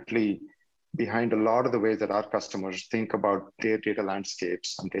definitely behind a lot of the ways that our customers think about their data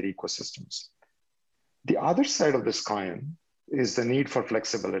landscapes and their ecosystems. The other side of this coin is the need for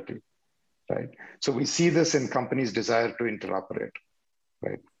flexibility, right? So we see this in companies' desire to interoperate,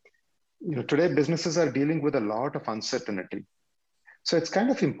 right? Today businesses are dealing with a lot of uncertainty. So it's kind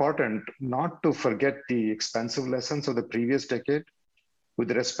of important not to forget the expensive lessons of the previous decade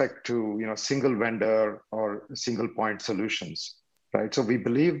with respect to single vendor or single point solutions, right? So we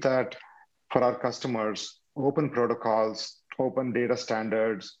believe that for our customers, open protocols, open data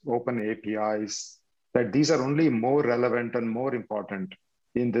standards, open APIs, that these are only more relevant and more important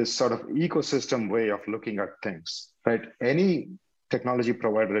in this sort of ecosystem way of looking at things, right? Any technology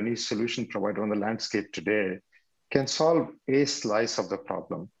provider, any solution provider on the landscape today can solve a slice of the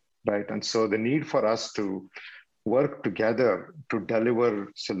problem, right? And so the need for us to work together to deliver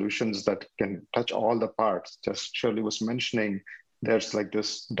solutions that can touch all the parts, just Shirley was mentioning, there's like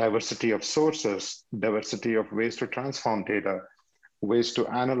this diversity of sources, diversity of ways to transform data, ways to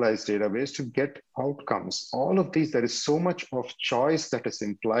analyze data, ways to get outcomes. All of these, there is so much of choice that is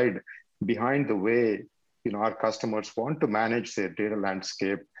implied behind the way our customers want to manage their data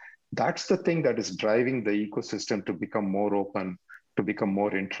landscape. That's the thing that is driving the ecosystem to become more open, to become more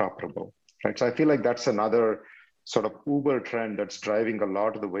interoperable, right? So I feel like that's another sort of Uber trend that's driving a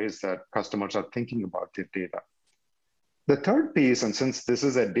lot of the ways that customers are thinking about their data. The third piece, and since this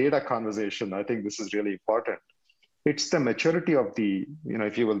is a data conversation, I think this is really important. It's the maturity of the,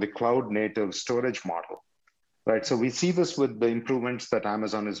 if you will, the cloud native storage model, right? So we see this with the improvements that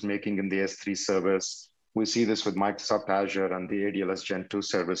Amazon is making in the S3 service. We see this with Microsoft Azure and the ADLS Gen 2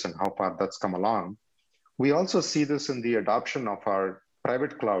 service and how far that's come along. We also see this in the adoption of our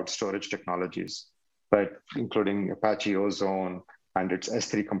private cloud storage technologies, right? Including Apache Ozone and its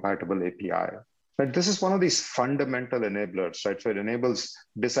S3 compatible API. But this is one of these fundamental enablers, right? So it enables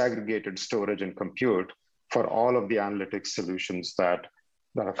disaggregated storage and compute for all of the analytics solutions that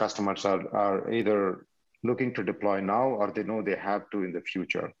our customers are either looking to deploy now or they know they have to in the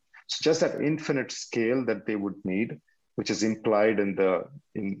future. So just that infinite scale that they would need, which is implied in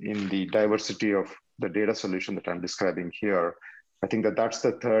the diversity of the data solution that I'm describing here, I think that's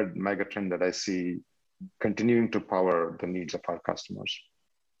the third megatrend that I see continuing to power the needs of our customers.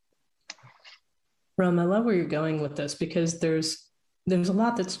 Ram, I love where you're going with this because there's there's a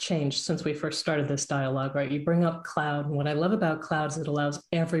lot that's changed since we first started this dialogue, right? You bring up cloud. And what I love about cloud is it allows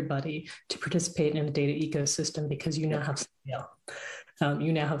everybody to participate in a data ecosystem because you now have scale.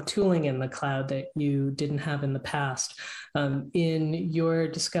 You now have tooling in the cloud that you didn't have in the past. In your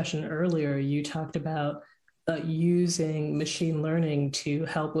discussion earlier, you talked about using machine learning to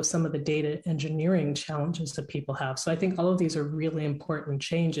help with some of the data engineering challenges that people have. So I think all of these are really important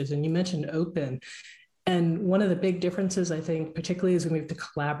changes. And you mentioned open. And one of the big differences, I think, particularly as we move to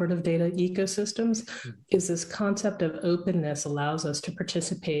collaborative data ecosystems, is this concept of openness allows us to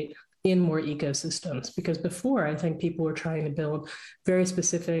participate in more ecosystems. Because before, I think people were trying to build very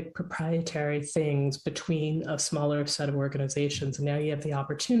specific proprietary things between a smaller set of organizations. And now you have the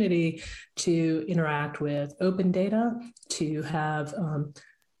opportunity to interact with open data, to have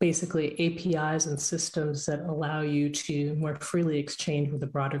basically APIs and systems that allow you to more freely exchange with a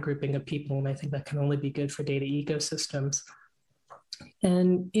broader grouping of people. And I think that can only be good for data ecosystems.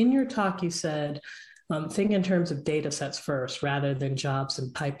 And in your talk, you said, think in terms of data sets first, rather than jobs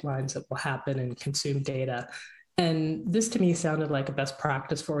and pipelines that will happen and consume data. And this to me sounded like a best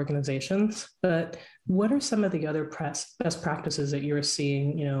practice for organizations, but what are some of the other best practices that you're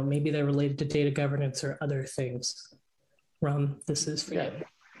seeing? You know, maybe they're related to data governance or other things. Ram, this is for you.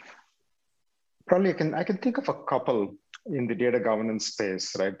 Probably I can think of a couple in the data governance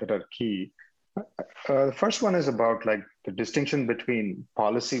space, right, that are key. The first one is about like the distinction between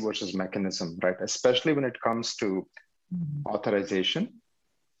policy versus mechanism, right? Especially when it comes to authorization.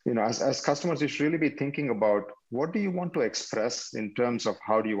 You know, as customers, you should really be thinking about what do you want to express in terms of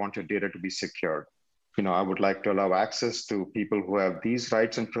how do you want your data to be secured? You know, I would like to allow access to people who have these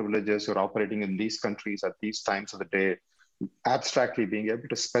rights and privileges, who are operating in these countries at these times of the day, abstractly being able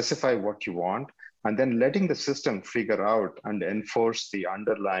to specify what you want, and then letting the system figure out and enforce the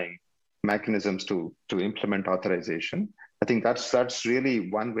underlying mechanisms to implement authorization. I think that's really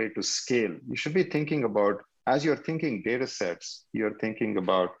one way to scale. You should be thinking about, as you're thinking data sets, you're thinking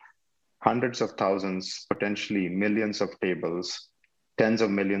about hundreds of thousands, potentially millions of tables, tens of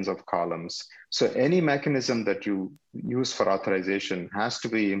millions of columns. So any mechanism that you use for authorization has to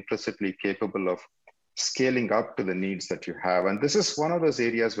be implicitly capable of scaling up to the needs that you have. And this is one of those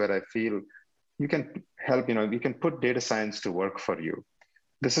areas where I feel you can help, you know, you can put data science to work for you.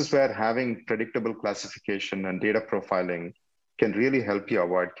 This is where having predictable classification and data profiling can really help you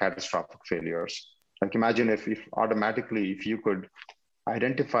avoid catastrophic failures. Like imagine if automatically, if you could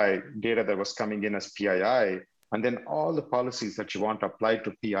identify data that was coming in as PII, and then all the policies that you want applied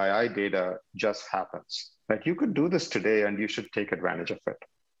to PII data just happens. Like you could do this today and you should take advantage of it,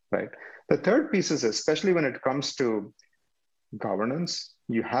 right? The third piece is, especially when it comes to governance,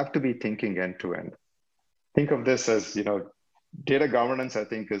 you have to be thinking end to end. Think of this as, you know, data governance, I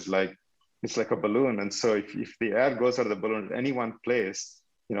think, is like, it's like a balloon. And so if the air goes out of the balloon at any one place,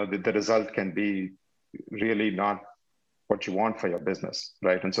 you know, the result can be really not what you want for your business,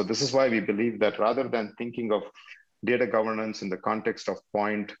 right? And so this is why we believe that rather than thinking of data governance in the context of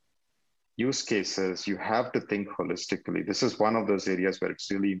point use cases, you have to think holistically. This is one of those areas where it's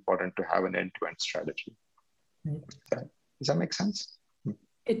really important to have an end-to-end strategy. Does that make sense?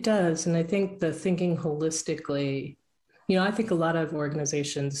 It does. And I think the thinking holistically, you know, I think a lot of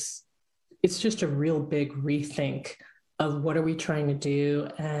organizations, it's just a real big rethink of what are we trying to do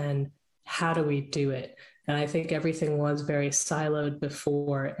and how do we do it? And I think everything was very siloed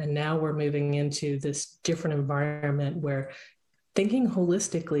before, and now we're moving into this different environment where thinking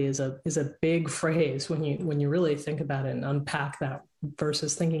holistically is a big phrase when you really think about it and unpack that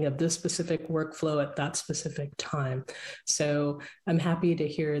versus thinking of this specific workflow at that specific time. So I'm happy to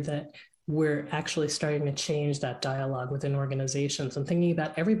hear that we're actually starting to change that dialogue within organizations and thinking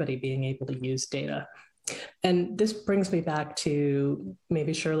about everybody being able to use data. And this brings me back to,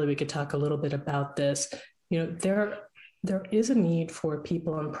 maybe Shirley, we could talk a little bit about this. You know, there is a need for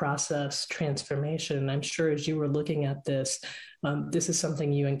people and process transformation. I'm sure as you were looking at this, this is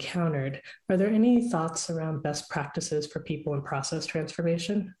something you encountered. Are there any thoughts around best practices for people and process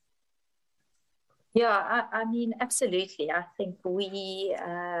transformation? Yeah, I mean, absolutely. I think we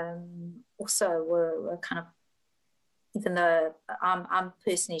also were kind of, even though I'm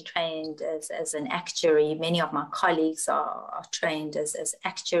personally trained as an actuary, many of my colleagues are trained as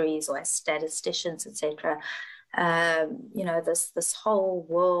actuaries or as statisticians, etc. You know, this whole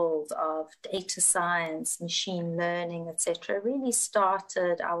world of data science, machine learning, etc., really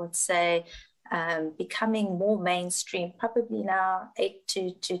started, I would say, becoming more mainstream, probably now 8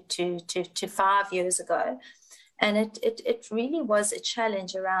 to 5 years ago. And it really was a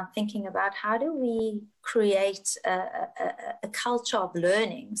challenge around thinking about how do we create a culture of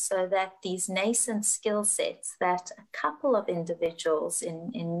learning so that these nascent skill sets that a couple of individuals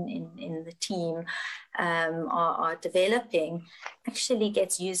in the team are developing actually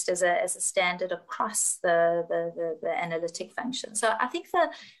gets used as a standard across the analytic function. So I think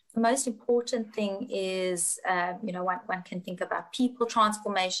the most important thing is, one can think about people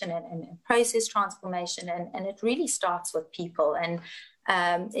transformation and process transformation, and it really starts with people. And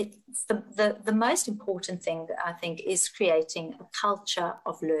it's the most important thing, I think, is creating a culture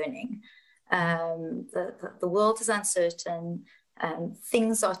of learning. The world is uncertain.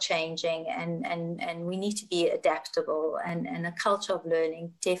 Things are changing, and we need to be adaptable, and a culture of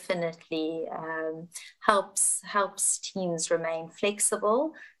learning definitely helps teams remain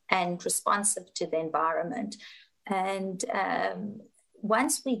flexible and responsive to the environment. And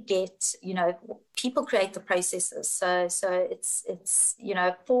once we get, people create the processes. So it's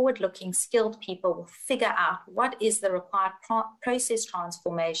forward-looking, skilled people will figure out what is the required process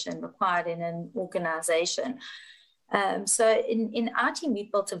transformation required in an organization. So in our team, we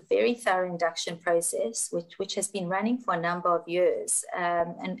built a very thorough induction process, which has been running for a number of years.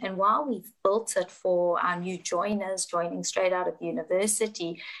 And while we've built it for our new joiners joining straight out of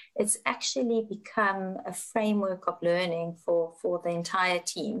university, it's actually become a framework of learning for the entire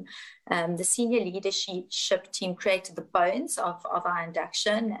team. The senior leadership team created the bones of our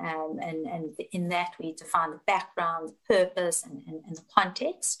induction, and in that we define the background, the purpose, and the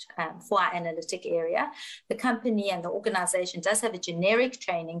context for our analytic area. The company and the organization does have a generic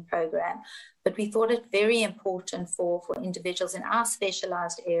training program, but we thought it very important for individuals in our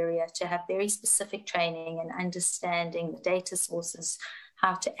specialized area to have very specific training and understanding the data sources,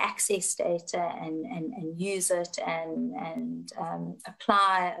 how to access data and use it, and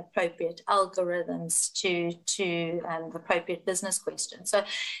apply appropriate algorithms to the appropriate business questions. So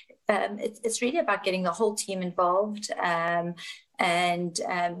it's really about getting the whole team involved, and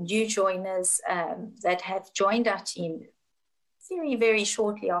new joiners that have joined our team very, very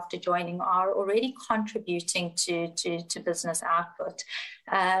shortly after joining are already contributing to business output.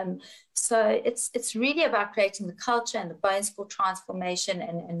 So it's really about creating the culture and the bones for transformation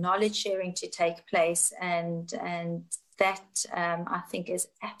and knowledge sharing to take place, and that I think is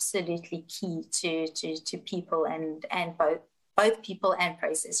absolutely key to people and both people and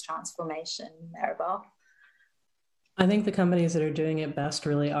process transformation, Maribel. I think the companies that are doing it best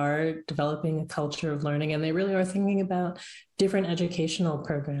really are developing a culture of learning, and they really are thinking about different educational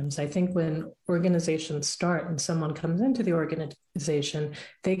programs. I think when organizations start and someone comes into the organization,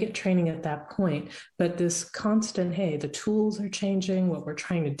 they get training at that point. But this constant, hey, the tools are changing, what we're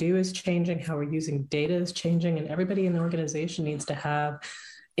trying to do is changing, how we're using data is changing, and everybody in the organization needs to have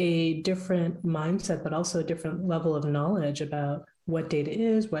a different mindset, but also a different level of knowledge about what data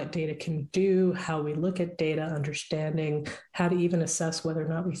is, what data can do, how we look at data, understanding how to even assess whether or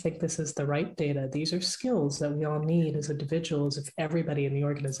not we think this is the right data. These are skills that we all need as individuals if everybody in the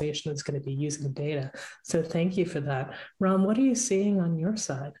organization is going to be using data. So thank you for that. Ram, what are you seeing on your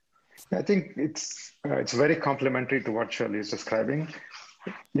side? I think it's very complementary to what Shirley is describing.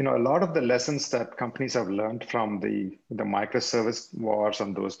 A lot of the lessons that companies have learned from the microservice wars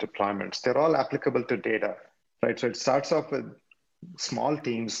and those deployments, they're all applicable to data, right? So it starts off with small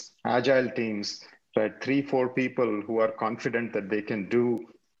teams, agile teams, right? 3-4 people who are confident that they can do,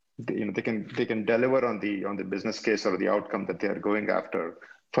 they can deliver on the business case or the outcome that they are going after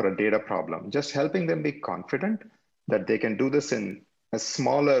for a data problem. Just helping them be confident that they can do this in a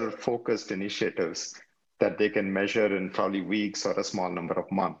smaller focused initiatives that they can measure in probably weeks or a small number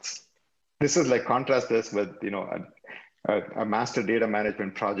of months. This is like contrast this with, a master data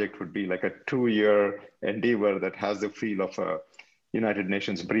management project would be like a 2-year endeavor that has the feel of a United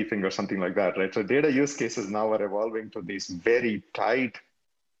Nations briefing or something like that, right? So data use cases now are evolving to these very tight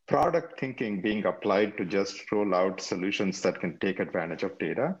product thinking being applied to just roll out solutions that can take advantage of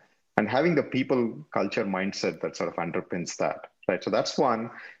data, and having the people culture mindset that sort of underpins that, right? So that's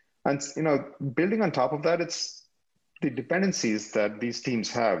one. And, building on top of that, it's the dependencies that these teams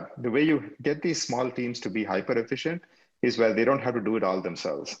have. The way you get these small teams to be hyper efficient is where they don't have to do it all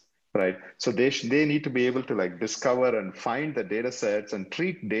themselves. Right. So they need to be able to discover and find the data sets and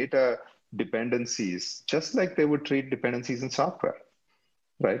treat data dependencies just like they would treat dependencies in software.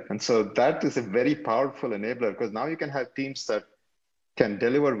 Right. And so that is a very powerful enabler, because now you can have teams that can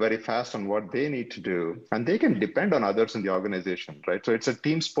deliver very fast on what they need to do, and they can depend on others in the organization. Right. So it's a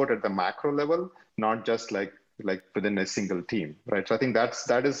team sport at the macro level, not just like within a single team. Right. So I think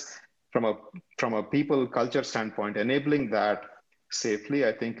that is from a people culture standpoint, enabling that safely,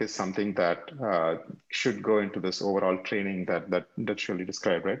 I think is something that should go into this overall training that Shirley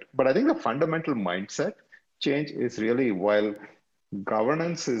described, right? But I think the fundamental mindset change is really, while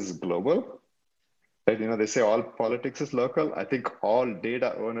governance is global, right? They say all politics is local. I think all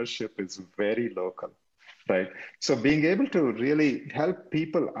data ownership is very local, right? So being able to really help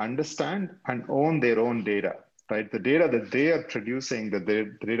people understand and own their own data, right? The data that they are producing, the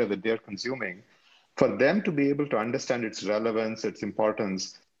data that they're consuming, for them to be able to understand its relevance, its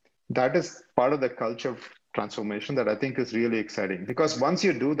importance, that is part of the culture transformation that I think is really exciting. Because once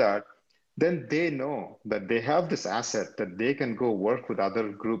you do that, then they know that they have this asset that they can go work with other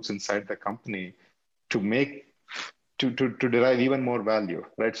groups inside the company to derive even more value,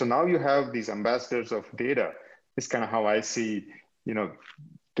 right? So now you have these ambassadors of data. Is kind of how I see,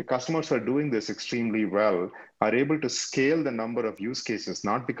 the customers who are doing this extremely well are able to scale the number of use cases,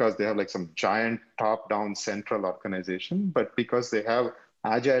 not because they have like some giant top-down central organization, but because they have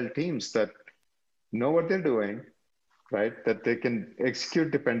agile teams that know what they're doing, right? That they can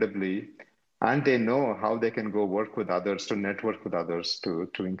execute dependably, and they know how they can go work with others, to network with others to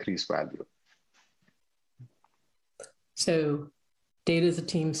increase value. So data is a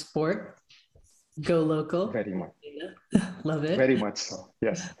team sport. Go local. Very much. Love it. Very much so,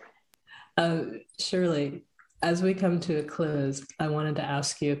 yes. Shirley, as we come to a close, I wanted to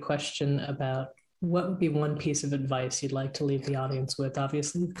ask you a question about what would be one piece of advice you'd like to leave the audience with?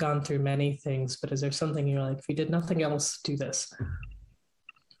 Obviously, you've gone through many things, but is there something you're like, if you did nothing else, do this?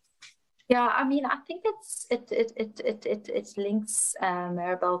 Yeah, I mean, I think it links,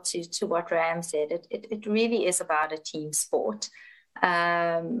 Maribel, to what Ram said. It really is about a team sport.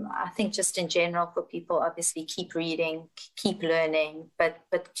 I think just in general for people, obviously keep reading, keep learning, but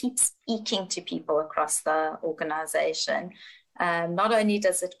keep speaking to people across the organization. Not only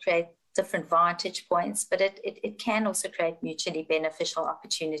does it create different vantage points, but it can also create mutually beneficial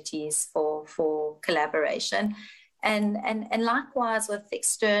opportunities for collaboration. And likewise with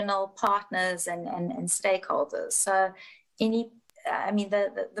external partners and stakeholders. So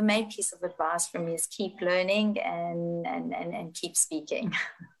the main piece of advice from me is keep learning and keep speaking.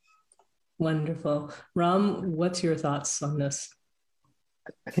 Wonderful. Ram, what's your thoughts on this?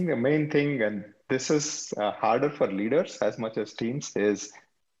 I think the main thing, and this is harder for leaders as much as teams, is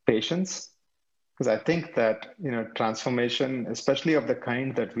patience. Because I think that, transformation, especially of the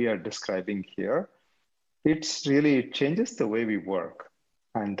kind that we are describing here, it changes the way we work.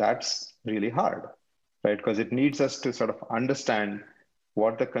 And that's really hard, right? Because it needs us to sort of understand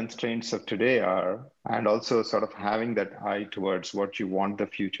what the constraints of today are, and also sort of having that eye towards what you want the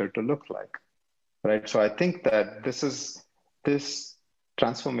future to look like, right? So I think that this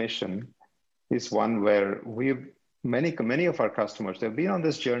transformation is one where many of our customers, they've been on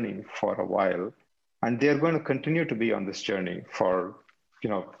this journey for a while, and they're going to continue to be on this journey for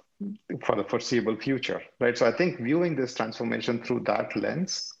the foreseeable future, right? So I think viewing this transformation through that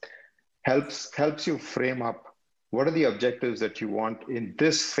lens helps you frame up what are the objectives that you want in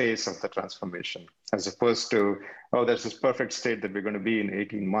this phase of the transformation, as opposed to, there's this perfect state that we're going to be in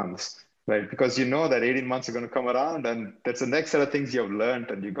 18 months, right? Because you know that 18 months are going to come around, and that's the next set of things you have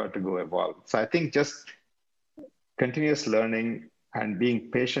learned, and you got to go evolve. So I think just continuous learning and being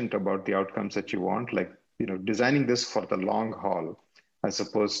patient about the outcomes that you want, designing this for the long haul, as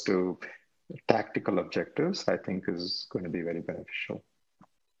opposed to tactical objectives, I think is going to be very beneficial.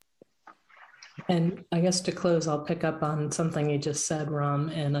 And I guess to close, I'll pick up on something you just said, Ram.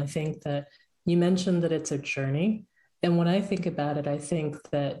 And I think that you mentioned that it's a journey. And when I think about it, I think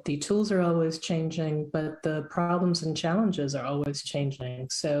that the tools are always changing, but the problems and challenges are always changing.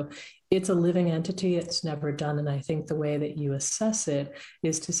 So it's a living entity. It's never done. And I think the way that you assess it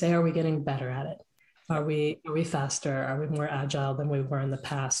is to say, are we getting better at it? Are we faster? Are we more agile than we were in the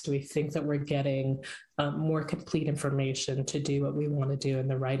past? Do we think that we're getting more complete information to do what we want to do, and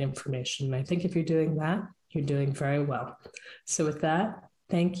the right information? And I think if you're doing that, you're doing very well. So with that,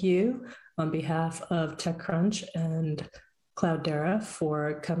 thank you on behalf of TechCrunch and Cloudera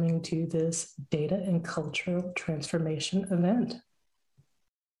for coming to this data and cultural transformation event.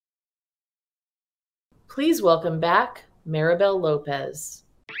 Please welcome back Maribel Lopez.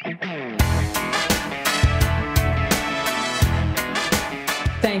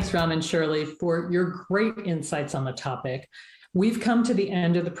 Thanks, Ram and Shirley, for your great insights on the topic. We've come to the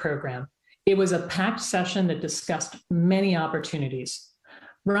end of the program. It was a packed session that discussed many opportunities.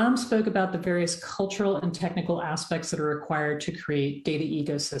 Ram spoke about the various cultural and technical aspects that are required to create data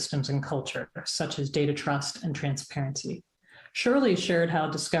ecosystems and culture, such as data trust and transparency. Shirley shared how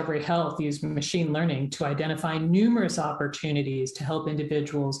Discovery Health used machine learning to identify numerous opportunities to help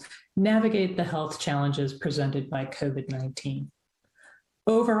individuals navigate the health challenges presented by COVID-19.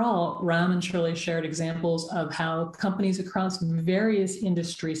 Overall, Ram and Shirley shared examples of how companies across various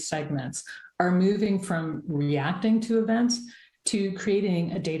industry segments are moving from reacting to events to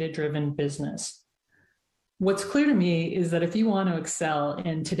creating a data-driven business. What's clear to me is that if you want to excel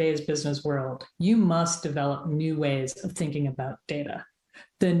in today's business world, you must develop new ways of thinking about data.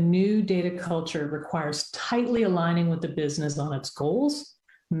 The new data culture requires tightly aligning with the business on its goals,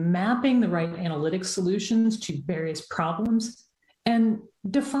 mapping the right analytics solutions to various problems, and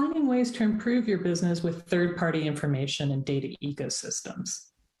defining ways to improve your business with third-party information and data ecosystems.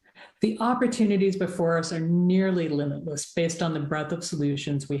 The opportunities before us are nearly limitless based on the breadth of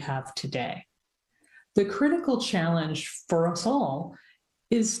solutions we have today. The critical challenge for us all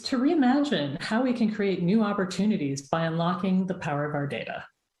is to reimagine how we can create new opportunities by unlocking the power of our data.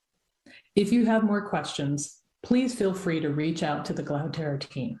 If you have more questions, please feel free to reach out to the Cloudera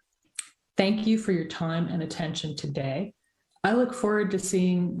team. Thank you for your time and attention today. I look forward to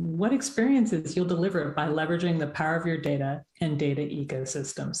seeing what experiences you'll deliver by leveraging the power of your data and data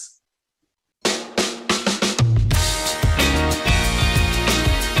ecosystems.